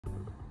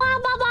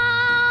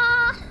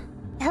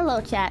Hello,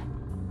 chat.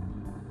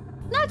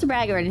 Not to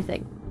brag or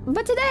anything,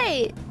 but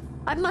today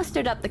I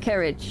mustered up the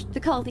courage to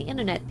call the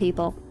internet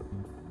people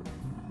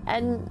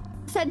and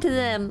said to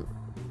them,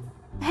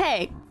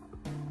 hey,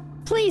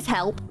 please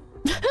help.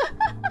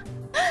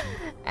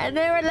 And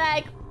they were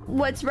like,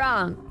 what's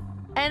wrong?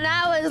 And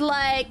I was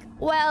like,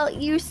 well,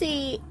 you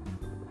see,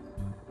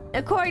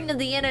 according to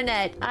the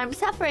internet, I'm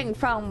suffering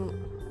from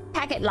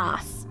packet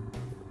loss.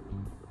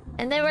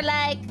 And they were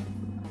like,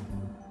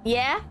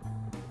 yeah?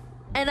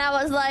 And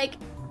I was like,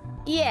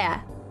 yeah.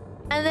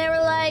 And they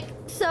were like,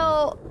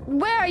 so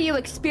where are you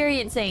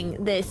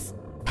experiencing this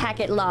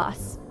packet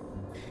loss?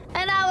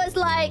 And I was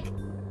like,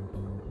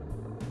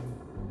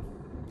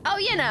 oh,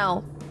 you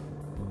know,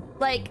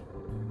 like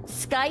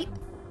Skype.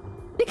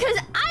 Because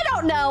I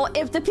don't know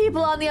if the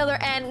people on the other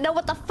end know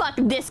what the fuck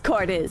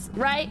Discord is,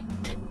 right?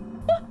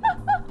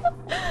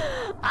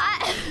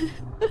 I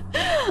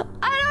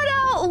don't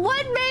know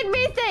what made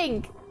me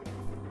think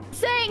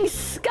saying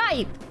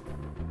Skype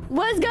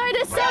was going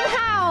to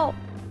somehow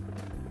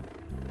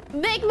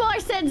make more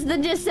sense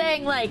than just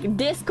saying, like,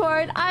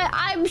 Discord.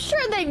 I'm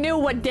sure they knew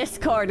what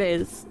Discord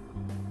is.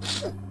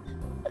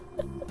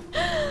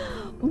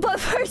 But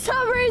for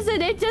some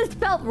reason, it just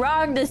felt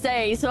wrong to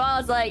say. So I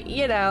was like,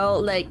 you know,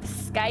 like,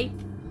 Skype?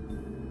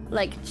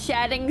 Like,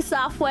 chatting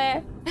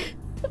software?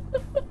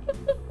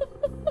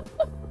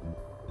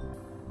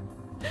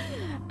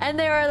 And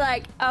they were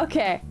like,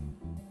 okay.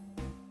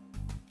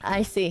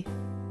 I see.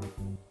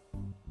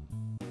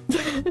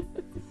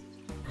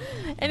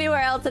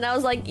 Anywhere else, and I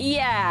was like,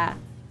 yeah.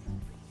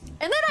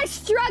 And then I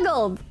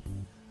struggled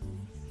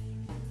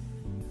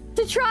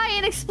to try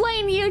and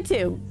explain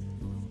YouTube.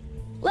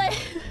 Like,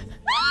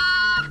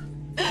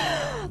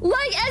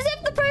 like as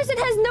if the person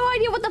has no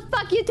idea what the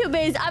fuck YouTube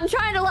is. I'm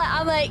trying to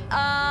I'm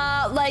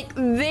like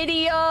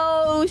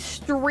video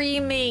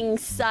streaming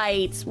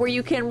sites where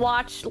you can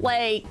watch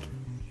like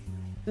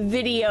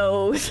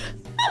videos.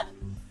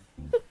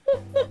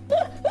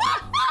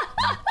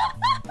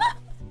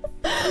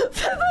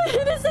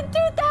 It is in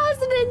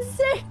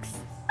 2006.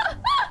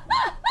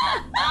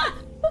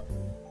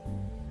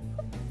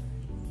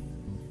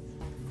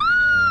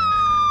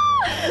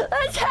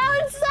 That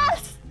sounds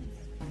sus.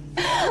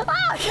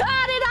 Oh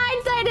god, in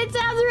hindsight, it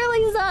sounds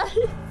really sus.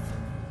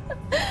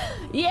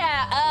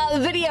 Yeah,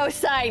 video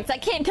sites. I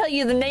can't tell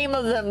you the name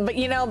of them, but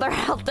you know, they're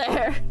out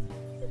there.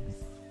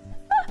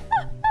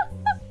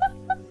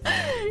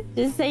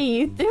 Just say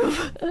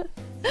YouTube.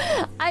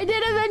 I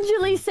did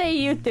eventually say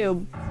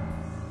YouTube.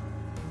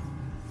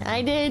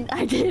 I did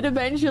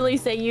eventually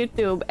say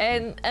YouTube,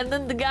 and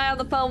then the guy on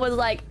the phone was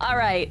like, all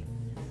right,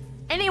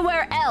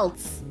 anywhere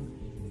else?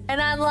 And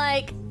I'm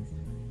like,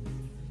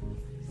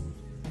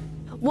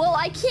 well,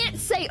 I can't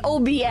say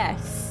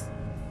OBS.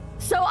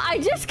 So I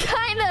just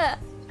kind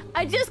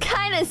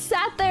of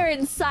sat there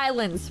in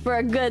silence for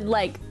a good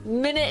like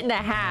minute and a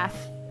half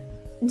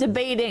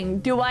debating,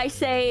 do I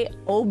say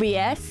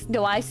OBS?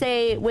 Do I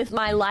say with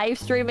my live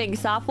streaming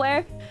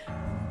software?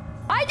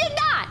 I did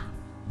not.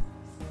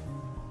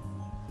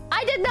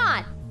 I did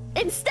not.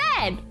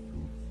 Instead,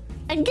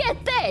 and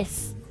get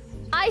this,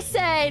 I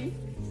said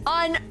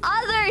on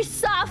other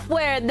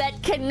software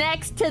that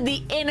connects to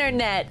the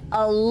internet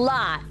a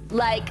lot,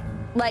 like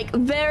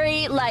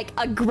very like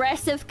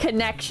aggressive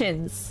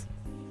connections,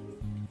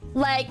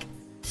 like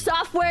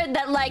software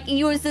that like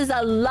uses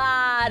a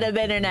lot of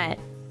internet.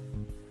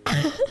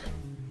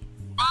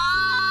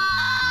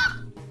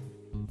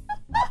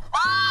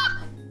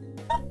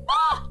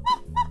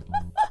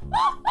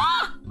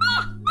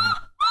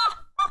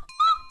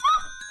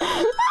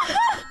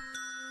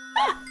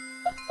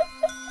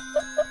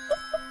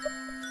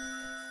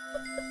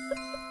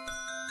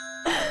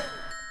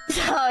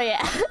 So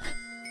yeah.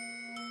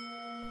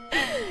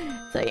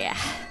 So yeah.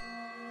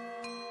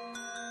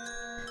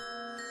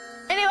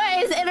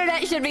 Anyways,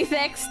 internet should be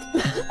fixed.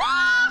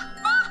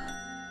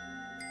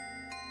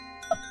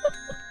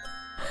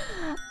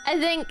 I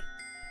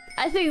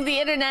think the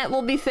internet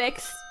will be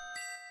fixed.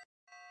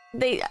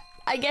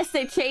 I guess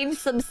they changed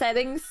some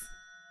settings.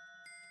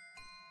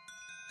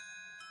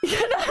 You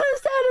could not have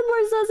sounded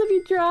more sus if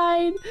you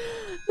tried.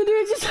 The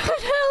dude just tried to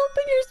help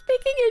and you're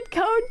speaking in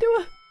code to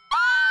a...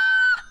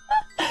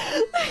 They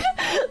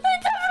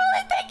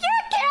definitely think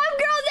you're a cam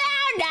girl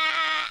now!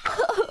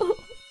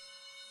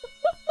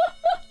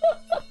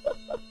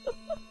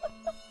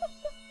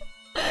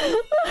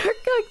 Her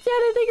cooked,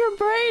 Jen. I think her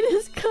brain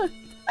is cooked.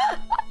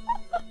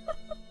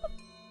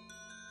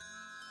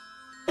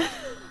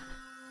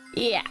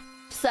 Yeah,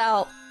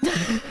 so...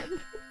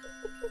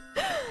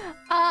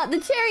 the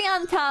cherry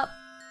on top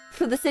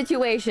for the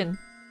situation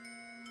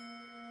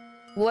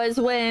was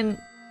when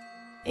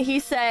he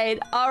said,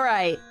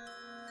 alright,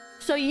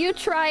 so you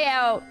try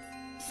out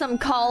some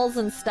calls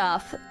and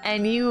stuff,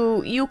 and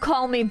you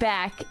call me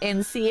back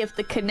and see if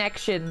the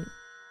connection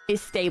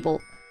is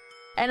stable.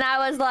 And I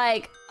was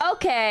like,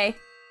 okay,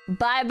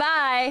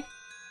 bye-bye.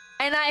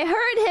 And I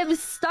heard him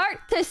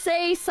start to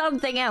say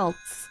something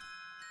else.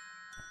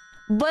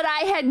 But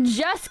I had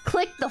just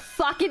clicked the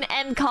fucking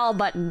end call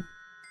button.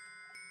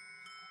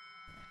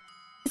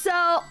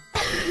 So...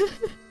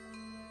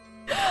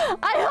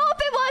 I hope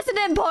it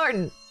wasn't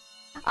important.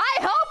 I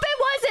hope it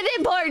wasn't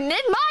important.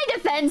 In my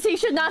defense, he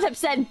should not have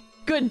said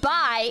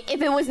goodbye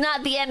if it was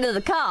not the end of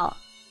the call.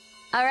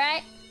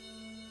 Alright?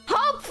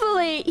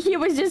 Hopefully, he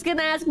was just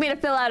gonna ask me to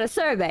fill out a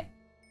survey.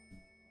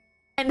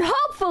 And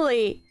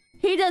hopefully,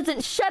 he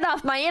doesn't shut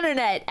off my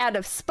internet out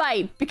of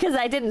spite because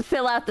I didn't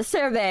fill out the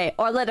survey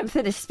or let him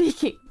finish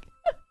speaking.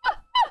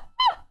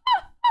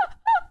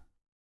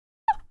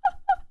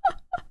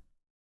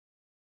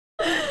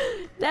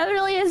 That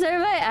really a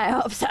survey? I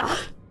hope so.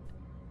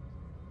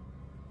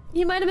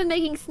 He might have been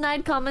making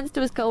snide comments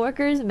to his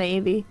coworkers,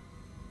 maybe.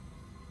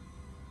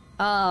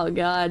 Oh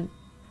god.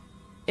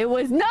 It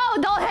was— No!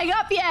 Don't hang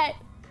up yet!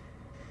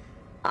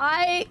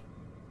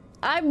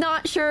 I'm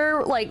not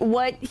sure, like,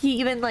 what he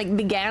even, like,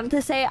 began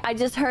to say. I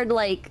just heard,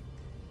 like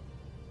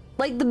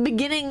the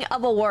beginning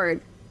of a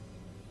word.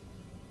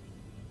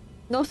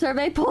 No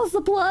survey pulls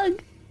the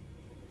plug.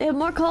 They have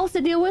more calls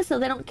to deal with, so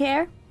they don't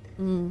care.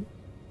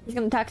 He's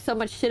gonna talk so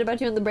much shit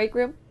about you in the break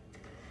room.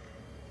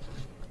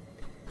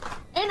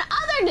 In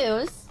other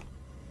news,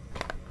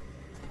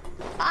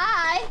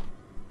 I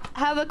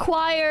have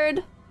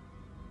acquired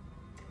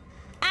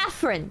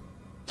Afrin.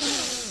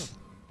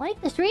 Like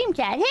the stream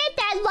chat, hit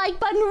that like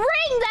button,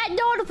 ring that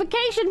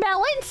notification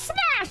bell, and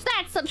smash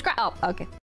that subscribe. Oh, okay.